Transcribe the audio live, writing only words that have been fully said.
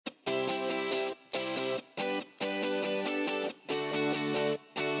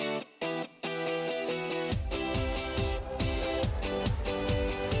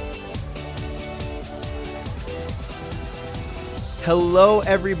Hello,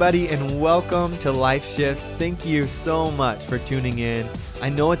 everybody, and welcome to Life Shifts. Thank you so much for tuning in. I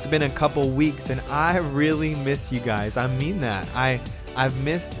know it's been a couple weeks, and I really miss you guys. I mean that. I've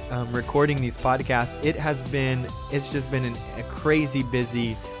missed recording these podcasts. It's just been a crazy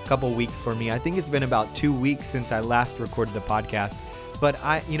busy couple weeks for me. I think it's been about 2 weeks since I last recorded the podcast. But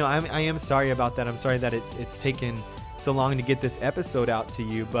I am sorry about that. I'm sorry that it's taken so long to get this episode out to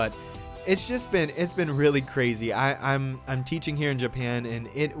you, but it's been really crazy. I'm teaching here in Japan,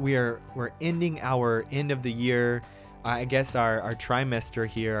 and we're ending our end of the year, I guess our trimester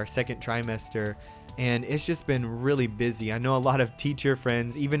here, our second trimester, and it's just been really busy. I know a lot of teacher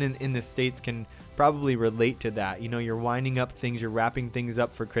friends, even in the States, can probably relate to that. You know, you're winding up things, you're wrapping things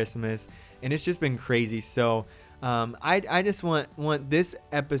up for Christmas, and it's just been crazy. So I just want this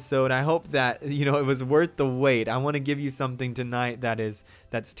episode, I hope that, it was worth the wait. I want to give you something tonight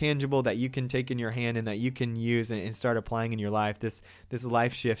that's tangible, that you can take in your hand and that you can use and start applying in your life, this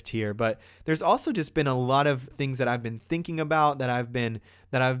life shift here. But there's also just been a lot of things that I've been thinking about, that I've been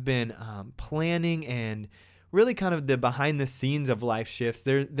planning, and really kind of the behind the scenes of life shifts.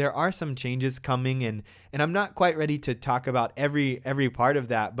 There are some changes coming, and I'm not quite ready to talk about every part of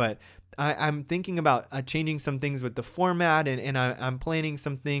that, but I'm thinking about changing some things with the format, and I'm planning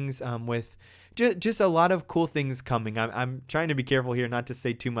some things with just a lot of cool things coming. I'm trying to be careful here not to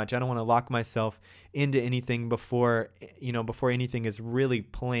say too much. I don't want to lock myself into anything before anything is really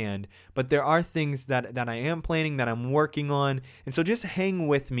planned. But there are things that I am planning, that I'm working on. And so just hang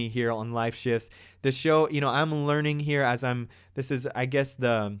with me here on Life Shifts. The show, I'm learning here this is, I guess,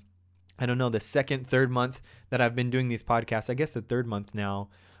 the second, third month that I've been doing these podcasts. I guess the third month now.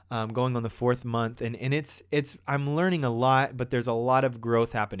 Going on the fourth month, and it's I'm learning a lot, but there's a lot of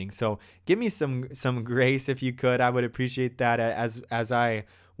growth happening. So give me some grace if you could. I would appreciate that as I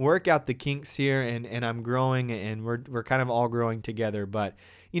work out the kinks here, and I'm growing, and we're kind of all growing together. But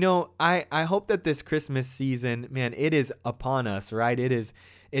I hope that this Christmas season, man, it is upon us, right?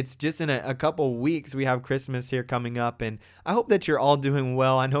 It's just in a couple weeks. We have Christmas here coming up, and I hope that you're all doing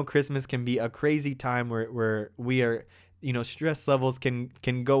well. I know Christmas can be a crazy time where we are, stress levels can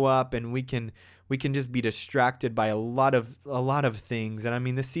go up, and we can just be distracted by a lot of things. And I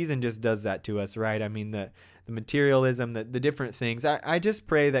mean, the season just does that to us, right? I mean, the materialism, the different things. I just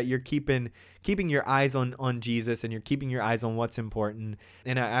pray that you're keeping your eyes on Jesus, and you're keeping your eyes on what's important.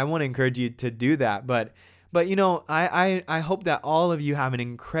 And I want to encourage you to do that. But I hope that all of you have an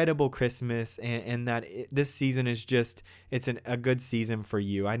incredible Christmas, and that this season is it's a good season for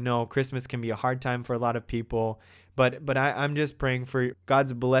you. I know Christmas can be a hard time for a lot of people, but I'm just praying for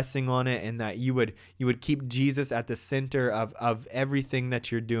God's blessing on it, and that you would keep Jesus at the center of everything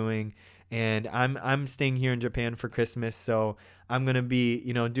that you're doing. And I'm staying here in Japan for Christmas, so I'm going to be,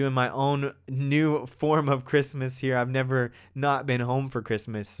 doing my own new form of Christmas here. I've never not been home for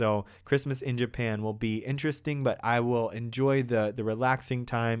Christmas, so Christmas in Japan will be interesting, but I will enjoy the relaxing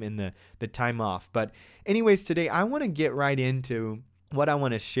time and the time off. But anyways, today I want to get right into what I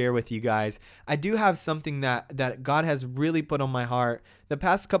want to share with you guys. I do have something that God has really put on my heart. The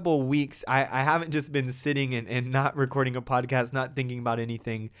past couple of weeks, I haven't just been sitting and not recording a podcast, not thinking about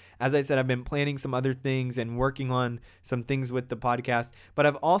anything. As I said, I've been planning some other things and working on some things with the podcast, but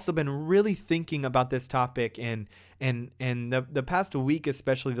I've also been really thinking about this topic, and the past week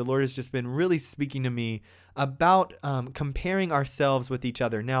especially, the Lord has just been really speaking to me about comparing ourselves with each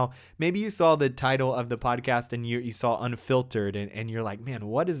other. Now, maybe you saw the title of the podcast, and you saw unfiltered, and you're like, man,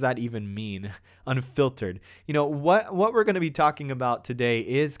 what does that even mean? Unfiltered. What we're going to be talking about today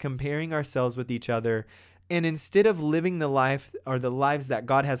is comparing ourselves with each other. And instead of living the life or the lives that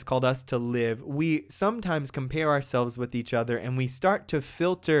God has called us to live, we sometimes compare ourselves with each other, and we start to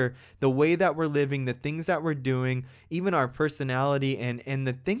filter the way that we're living, the things that we're doing, even our personality, and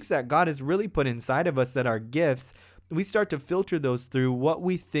the things that God has really put inside of us that are gifts. We start to filter those through what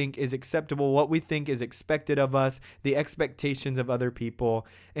we think is acceptable, what we think is expected of us, the expectations of other people.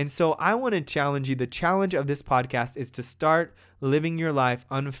 And so I want to challenge you. The challenge of this podcast is to start living your life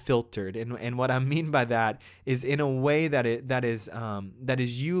unfiltered. And what I mean by that is in a way that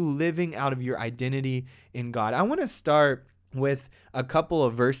is you living out of your identity in God. I want to start with a couple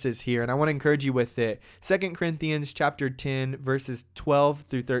of verses here, and I want to encourage you with it. 2 Corinthians chapter 10, verses 12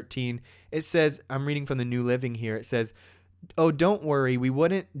 through 13. It says, I'm reading from the New Living here. It says, "Oh, don't worry. We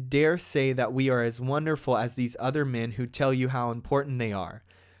wouldn't dare say that we are as wonderful as these other men who tell you how important they are.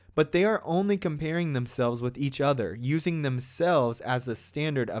 But they are only comparing themselves with each other, using themselves as a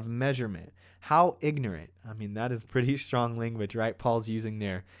standard of measurement. How ignorant." I mean, that is pretty strong language, right? Paul's using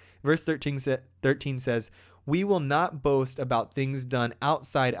there. Verse 13 says, we will not boast about things done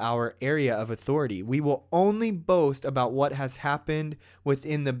outside our area of authority. We will only boast about what has happened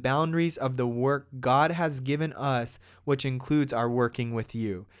within the boundaries of the work God has given us, which includes our working with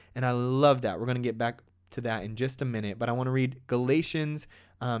you. And I love that. We're going to get back to that in just a minute, but I want to read Galatians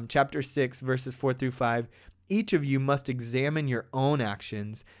chapter 6, verses 4-5. Each of you must examine your own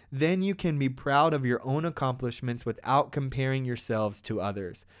actions. Then you can be proud of your own accomplishments without comparing yourselves to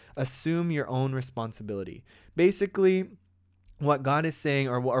others. Assume your own responsibility. Basically, what God is saying,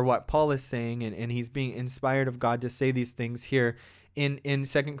 or what Paul is saying, and he's being inspired of God to say these things here in 2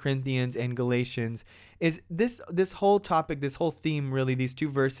 Corinthians and Galatians, is this whole topic, this whole theme, really, these two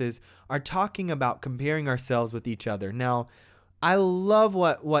verses are talking about comparing ourselves with each other. Now, I love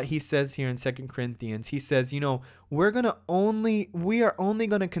what he says here in 2 Corinthians. He says, we are only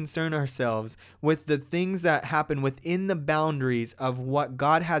going to concern ourselves with the things that happen within the boundaries of what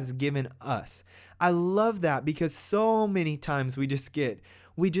God has given us. I love that, because so many times we just get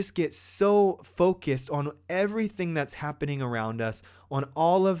so focused on everything that's happening around us, on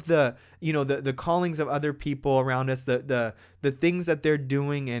all of the the callings of other people around us, the things that they're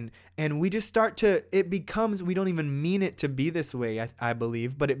doing, and we just start to, it becomes, we don't even mean it to be this way, I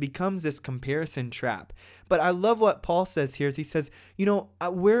believe, but it becomes this comparison trap. But I love what Paul says here, is he says,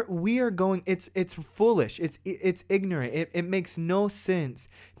 we are going, it's foolish, it's ignorant, it makes no sense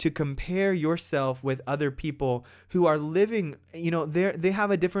to compare yourself with other people who are living, they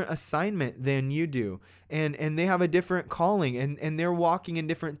have a different assignment than you do, and they have a different calling, and they're walking in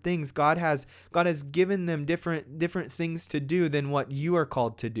different things. God has given them different things to do than what you are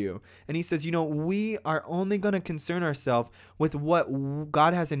called to do. And he says, we are only going to concern ourselves with what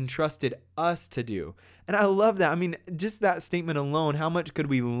God has entrusted us to do. And I love that. I mean, just that statement alone, how much could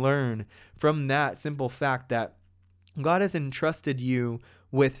we learn from that simple fact that God has entrusted you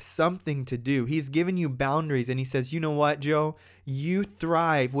with something to do. He's given you boundaries, and he says, you know what, Joe? You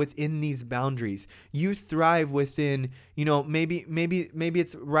thrive within these boundaries. You thrive within, maybe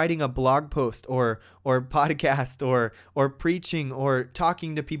it's writing a blog post or podcast or preaching or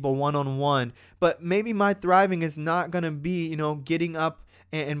talking to people one-on-one. But maybe my thriving is not going to be, getting up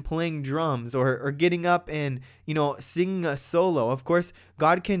and playing drums or getting up and, singing a solo. Of course,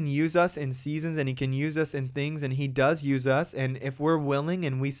 God can use us in seasons, and he can use us in things, and he does use us. And if we're willing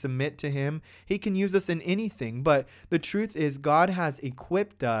and we submit to him, he can use us in anything. But the truth is, God has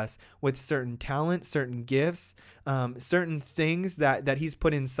equipped us with certain talents, certain gifts, certain things that he's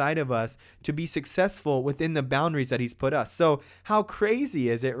put inside of us to be successful within the boundaries that he's put us. So how crazy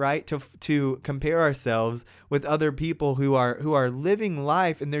is it, right, to compare ourselves with other people who are living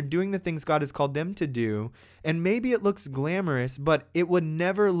life, and they're doing the things God has called them to do. And maybe it looks glamorous, but it would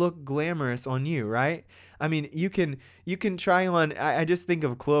never look glamorous on you, right? I mean, you can try on, I just think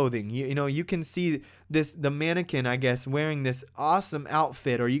of clothing. You can see the mannequin, I guess, wearing this awesome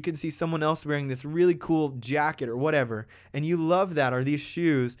outfit, or you can see someone else wearing this really cool jacket or whatever, and you love that, or these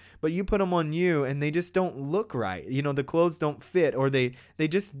shoes, but you put them on you and they just don't look right. The clothes don't fit, or they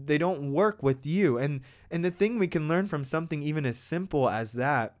don't work with you. And the thing we can learn from something even as simple as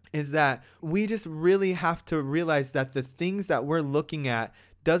that is that we just really have to realize that the things that we're looking at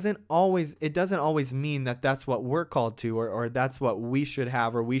doesn't always mean that that's what we're called to, or that's what we should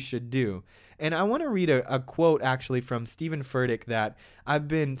have or we should do. And I want to read a quote actually from Steven Furtick that I've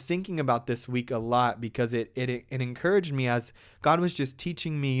been thinking about this week a lot, because it encouraged me as God was just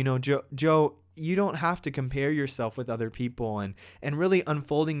teaching me, Joe, you don't have to compare yourself with other people, and really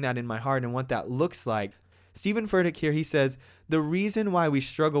unfolding that in my heart and what that looks like. Steven Furtick here, he says, the reason why we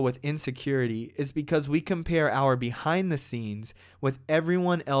struggle with insecurity is because we compare our behind the scenes with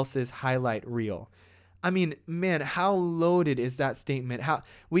everyone else's highlight reel. I mean, man, how loaded is that statement? How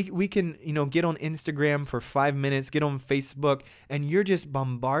we can, get on Instagram for 5 minutes, get on Facebook, and you're just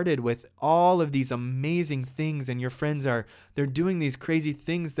bombarded with all of these amazing things, and your friends they're doing these crazy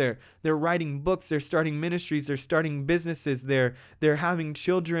things. They're writing books, they're starting ministries, they're starting businesses, they're having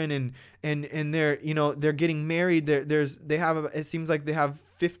children, and they're getting married. It seems like they have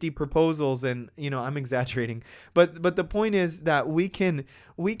 50 proposals, and I'm exaggerating, but the point is that we can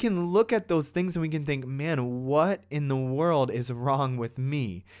look at those things and we can think, man, what in the world is wrong with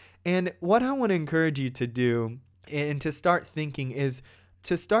me? And what I want to encourage you to do and to start thinking is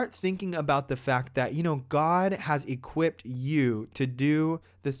to start thinking about the fact that, God has equipped you to do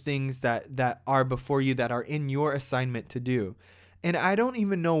the things that are before you, that are in your assignment to do. And I don't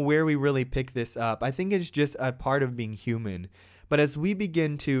even know where we really pick this up. I think it's just a part of being human. But as we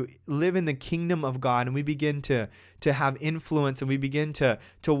begin to live in the kingdom of God, and we begin to have influence, and we begin to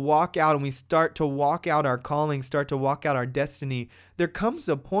walk out, and we start to walk out our calling, start to walk out our destiny, there comes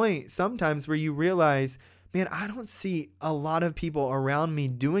a point sometimes where you realize, man, I don't see a lot of people around me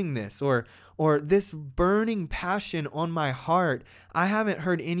doing this, or this burning passion on my heart. I haven't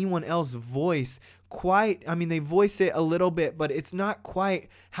heard anyone else voice quite. I mean, they voice it a little bit, but it's not quite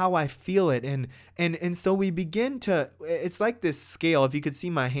how I feel it. And so we begin to, it's like this scale. If you could see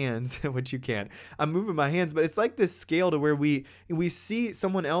my hands, which you can't, I'm moving my hands, but it's like this scale to where we see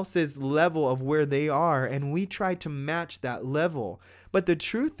someone else's level of where they are, and we try to match that level. But the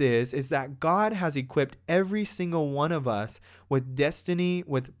truth is that God has equipped every single one of us with destiny,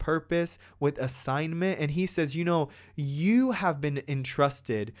 with purpose, with assignment. And he says, you have been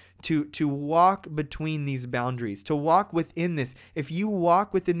entrusted to walk between these boundaries, to walk within this. If you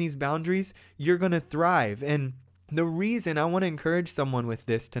walk within these boundaries, you're going to thrive. And the reason I want to encourage someone with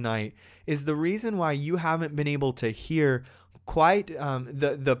this tonight is the reason why you haven't been able to hear quite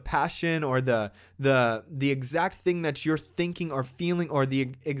the passion or the exact thing that you're thinking or feeling, or the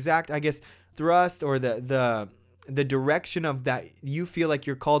exact, I guess, thrust, or the direction of that you feel like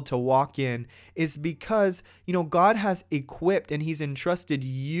you're called to walk in, is because God has equipped and he's entrusted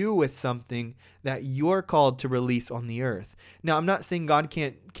you with something that you're called to release on the earth. Now, I'm not saying God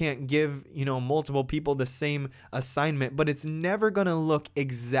can't give multiple people the same assignment, but it's never going to look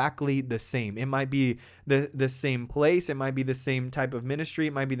exactly the same. It might be the same place, it might be the same type of ministry,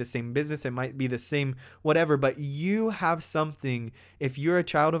 it might be the same business, it might be the same whatever, but you have something, if you're a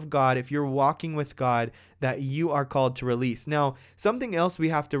child of God, if you're walking with God, that you are called to release. Now, something else we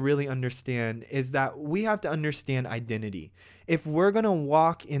have to really understand is that we have to understand identity. If we're going to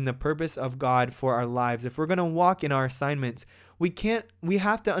walk in the purpose of God for our lives, if we're going to walk in our assignments, we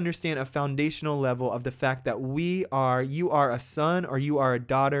have to understand a foundational level of the fact that you are a son or you are a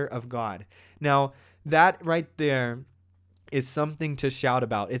daughter of God. Now, that right there is something to shout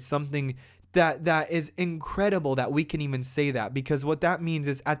about. It's something that is incredible that we can even say that, because what that means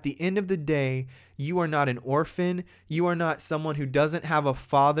is at the end of the day, you are not an orphan. You are not someone who doesn't have a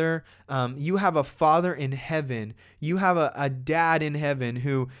father. You have a father in heaven. You have a dad in heaven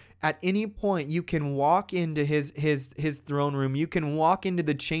who at any point you can walk into his throne room. You can walk into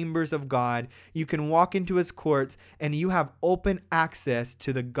the chambers of God. You can walk into his courts, and you have open access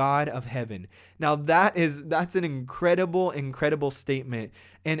to the God of heaven. Now that's an incredible statement.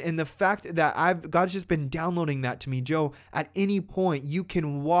 And the fact that God's just been downloading that to me, Joe, at any point you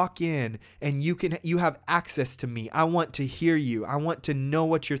can walk in and you have access to me. I want to hear you. I want to know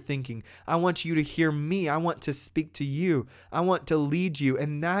what you're thinking. I want you to hear me. I want to speak to you. I want to lead you.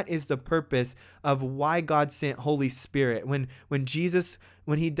 And that is the purpose of why God sent Holy Spirit. When Jesus,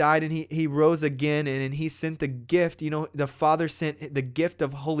 when he died and he rose again and he sent the gift, the Father sent the gift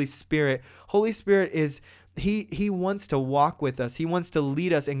of Holy Spirit. Holy Spirit is, He wants to walk with us. He wants to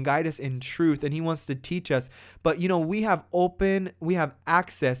lead us and guide us in truth, and he wants to teach us. But we have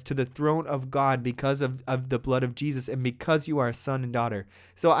access to the throne of God because of the blood of Jesus, and because you are a son and daughter.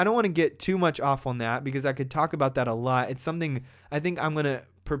 So I don't want to get too much off on that, because I could talk about that a lot. It's something I think I'm going to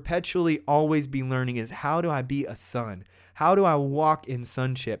perpetually always be learning, is how do I be a son? How do I walk in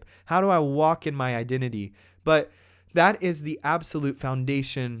sonship? How do I walk in my identity? But that is the absolute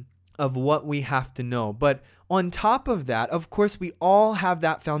foundation of what we have to know. But on top of that, of course, we all have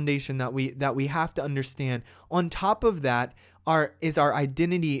that foundation that we have to understand. On top of that is our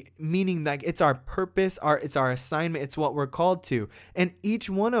identity, meaning that it's our purpose, it's our assignment, it's what we're called to. And each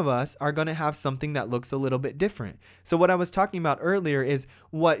one of us are going to have something that looks a little bit different. So what I was talking about earlier is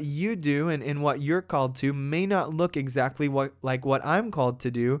what you do and what you're called to may not look exactly like what I'm called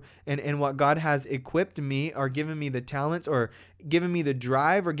to do, and what God has equipped me or given me the talents or given me the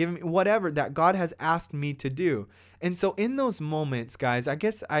drive or given me whatever that God has asked me to do. And so in those moments, guys, I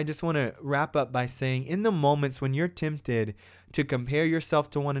guess I just want to wrap up by saying, in the moments when you're tempted to compare yourself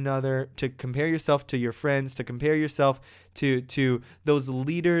to one another, to compare yourself to your friends, to compare yourself to those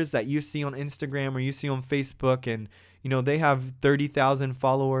leaders that you see on Instagram or you see on Facebook, and they have 30,000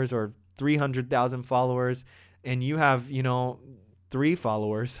 followers or 300,000 followers, and you have 3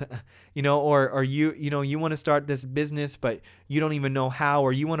 followers, or you want to start this business, but you don't even know how,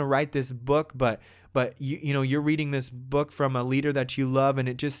 or you want to write this book, but you're reading this book from a leader that you love, and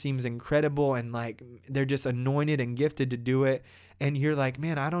it just seems incredible, and like they're just anointed and gifted to do it, and you're like,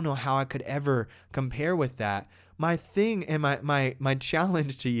 man, I don't know how I could ever compare with that. My thing and my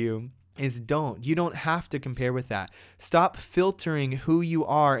challenge to you is you don't have to compare with that. Stop filtering who you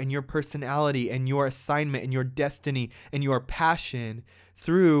are and your personality and your assignment and your destiny and your passion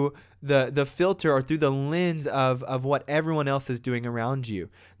through the filter or through the lens of what everyone else is doing around you.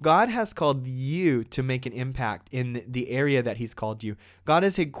 God has called you to make an impact in the area that he's called you. God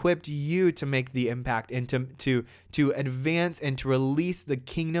has equipped you to make the impact and to advance and to release the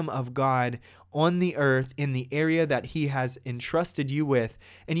kingdom of God on the earth in the area that he has entrusted you with.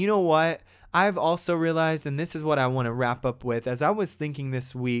 And you know what? I've also realized, and this is what I want to wrap up with, as I was thinking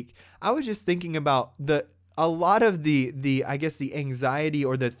this week, I was just thinking about a lot of the I guess the anxiety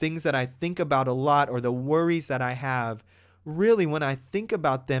or the things that I think about a lot, or the worries that I have. Really, when I think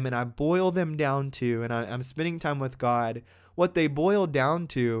about them and I boil them down to, and I'm spending time with God, what they boil down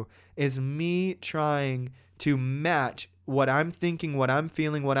to is me trying to match what I'm thinking, what I'm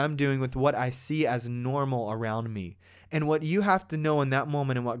feeling, what I'm doing with what I see as normal around me. And what you have to know in that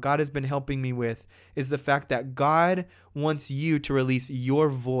moment, and what God has been helping me with, is the fact that God wants you to release your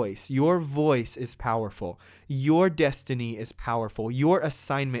voice. Your voice is powerful. Your destiny is powerful. Your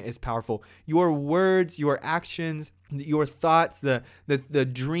assignment is powerful. Your words, your actions, your thoughts, the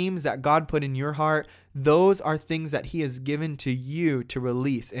dreams that God put in your heart, those are things that he has given to you to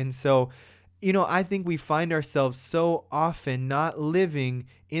release. And so, I think we find ourselves so often not living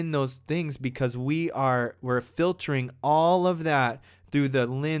in those things because we're filtering all of that through the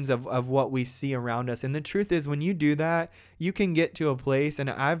lens of what we see around us. And the truth is, when you do that, you can get to a place, and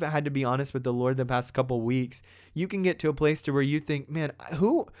I've had to be honest with the Lord the past couple weeks, you can get to a place to where you think, man,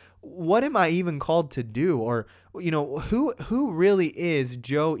 what am I even called to do? Or, who really is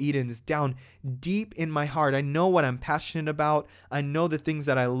Joe Edens down deep in my heart? I know what I'm passionate about. I know the things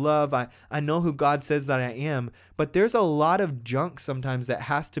that I love. I know who God says that I am, but there's a lot of junk sometimes that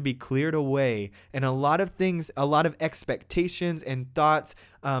has to be cleared away, and a lot of things, a lot of expectations and thoughts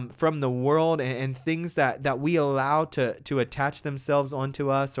from the world, and things that we allow to attach themselves onto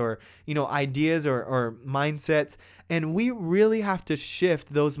us, or ideas or mindsets. And we really have to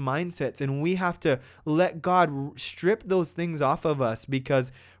shift those mindsets, and we have to let God strip those things off of us,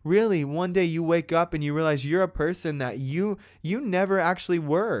 because really one day you wake up and you realize you're a person that you never actually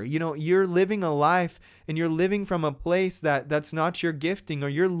were. You're living a life, and you're living from a place that's not your gifting, or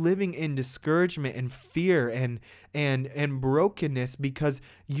you're living in discouragement and fear and brokenness, because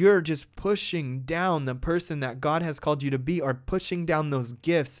you're just pushing down the person that God has called you to be, or pushing down those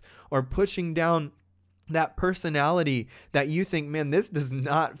gifts, or pushing down that personality that you think, man, this does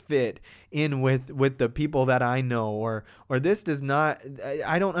not fit in with the people that I know, or this does not,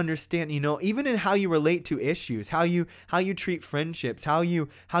 I don't understand, even in how you relate to issues, how you treat friendships, how you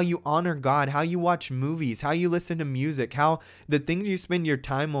honor God, how you watch movies, how you listen to music, how the things you spend your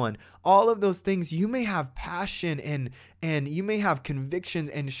time on, all of those things. You may have passion and you may have convictions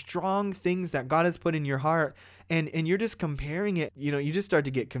and strong things that God has put in your heart, and you're just comparing it, you just start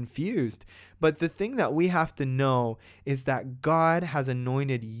to get confused. But the thing that we have to know is that God has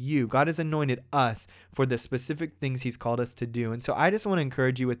anointed you. God has anointed us for the specific things he's called us to do. And so I just want to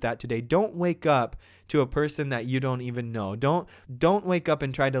encourage you with that today. Don't wake up to a person that you don't even know. Don't wake up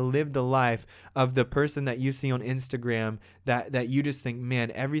and try to live the life of the person that you see on Instagram that you just think,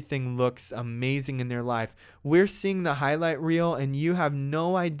 man, everything looks amazing in their life. We're seeing the highlight reel, and you have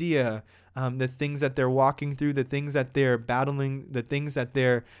no idea the things that they're walking through, the things that they're battling, the things that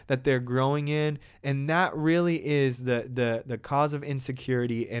they're growing in. And that really is the cause of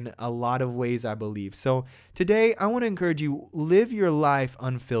insecurity in a lot of ways, I believe. So today I want to encourage you, live your life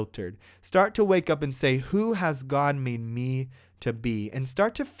unfiltered. Start to wake up and say, who has God made me to be? And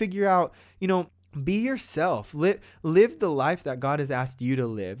start to figure out, be yourself. Live the life that God has asked you to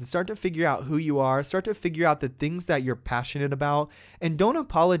live. And start to figure out who you are. Start to figure out the things that you're passionate about. And don't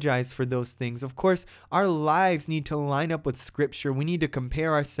apologize for those things. Of course, our lives need to line up with Scripture. We need to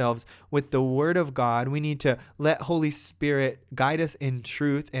compare ourselves with the Word of God. We need to let Holy Spirit guide us in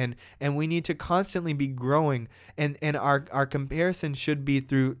truth. And we need to constantly be growing. And our comparison should be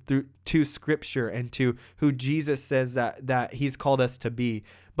through to Scripture and to who Jesus says that he's called us to be.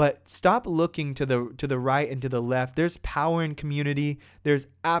 But stop looking to the right and to the left. There's power in community. There's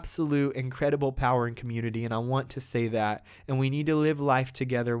absolute incredible power in community. And I want to say that. And we need to live life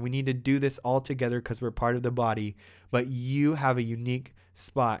together. We need to do this all together because we're part of the body. But you have a unique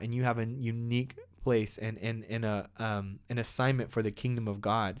spot, and you have a unique place and an assignment for the kingdom of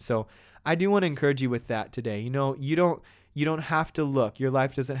God. So I do want to encourage you with that today. You don't have to look. Your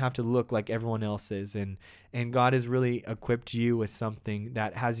life doesn't have to look like everyone else's. And God has really equipped you with something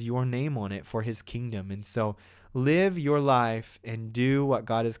that has your name on it for his kingdom. And so live your life and do what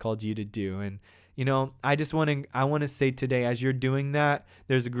God has called you to do. And, I want to say today, as you're doing that,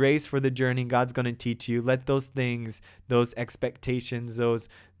 there's grace for the journey. God's going to teach you. Let those things, those expectations,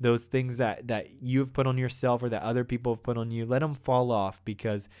 those things that you've put on yourself or that other people have put on you, let them fall off,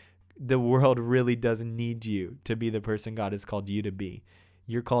 because the world really doesn't need you to be the person God has called you to be.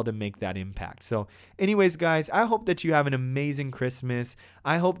 You're called to make that impact. So anyways, guys, I hope that you have an amazing Christmas.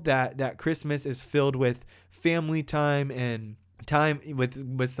 I hope that Christmas is filled with family time and time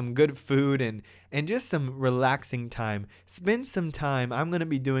with some good food and just some relaxing time. Spend some time. I'm going to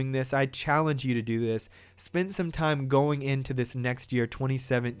be doing this. I challenge you to do this. Spend some time going into this next year,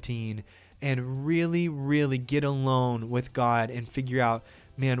 2017, and really, really get alone with God and figure out,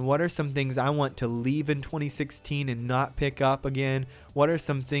 man, what are some things I want to leave in 2016 and not pick up again? What are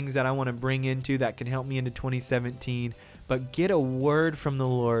some things that I want to bring into that can help me into 2017? But get a word from the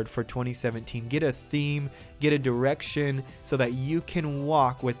Lord for 2017. Get a theme, get a direction so that you can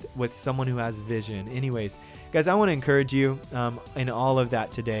walk with someone who has vision. Anyways, guys, I want to encourage you in all of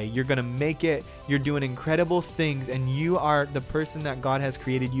that today. You're going to make it. You're doing incredible things, and you are the person that God has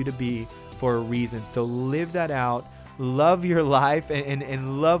created you to be for a reason. So live that out. Love your life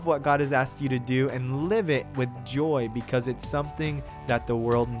and love what God has asked you to do, and live it with joy because it's something that the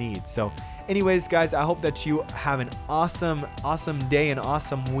world needs. So anyways, guys, I hope that you have an awesome day, an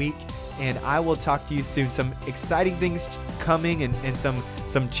awesome week, and I will talk to you soon. Some exciting things coming and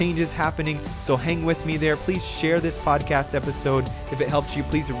some changes happening, so hang with me there. Please share this podcast episode. If it helped you,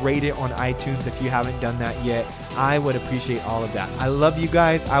 please rate it on iTunes if you haven't done that yet. I would appreciate all of that. I love you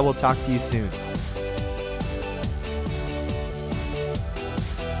guys. I will talk to you soon.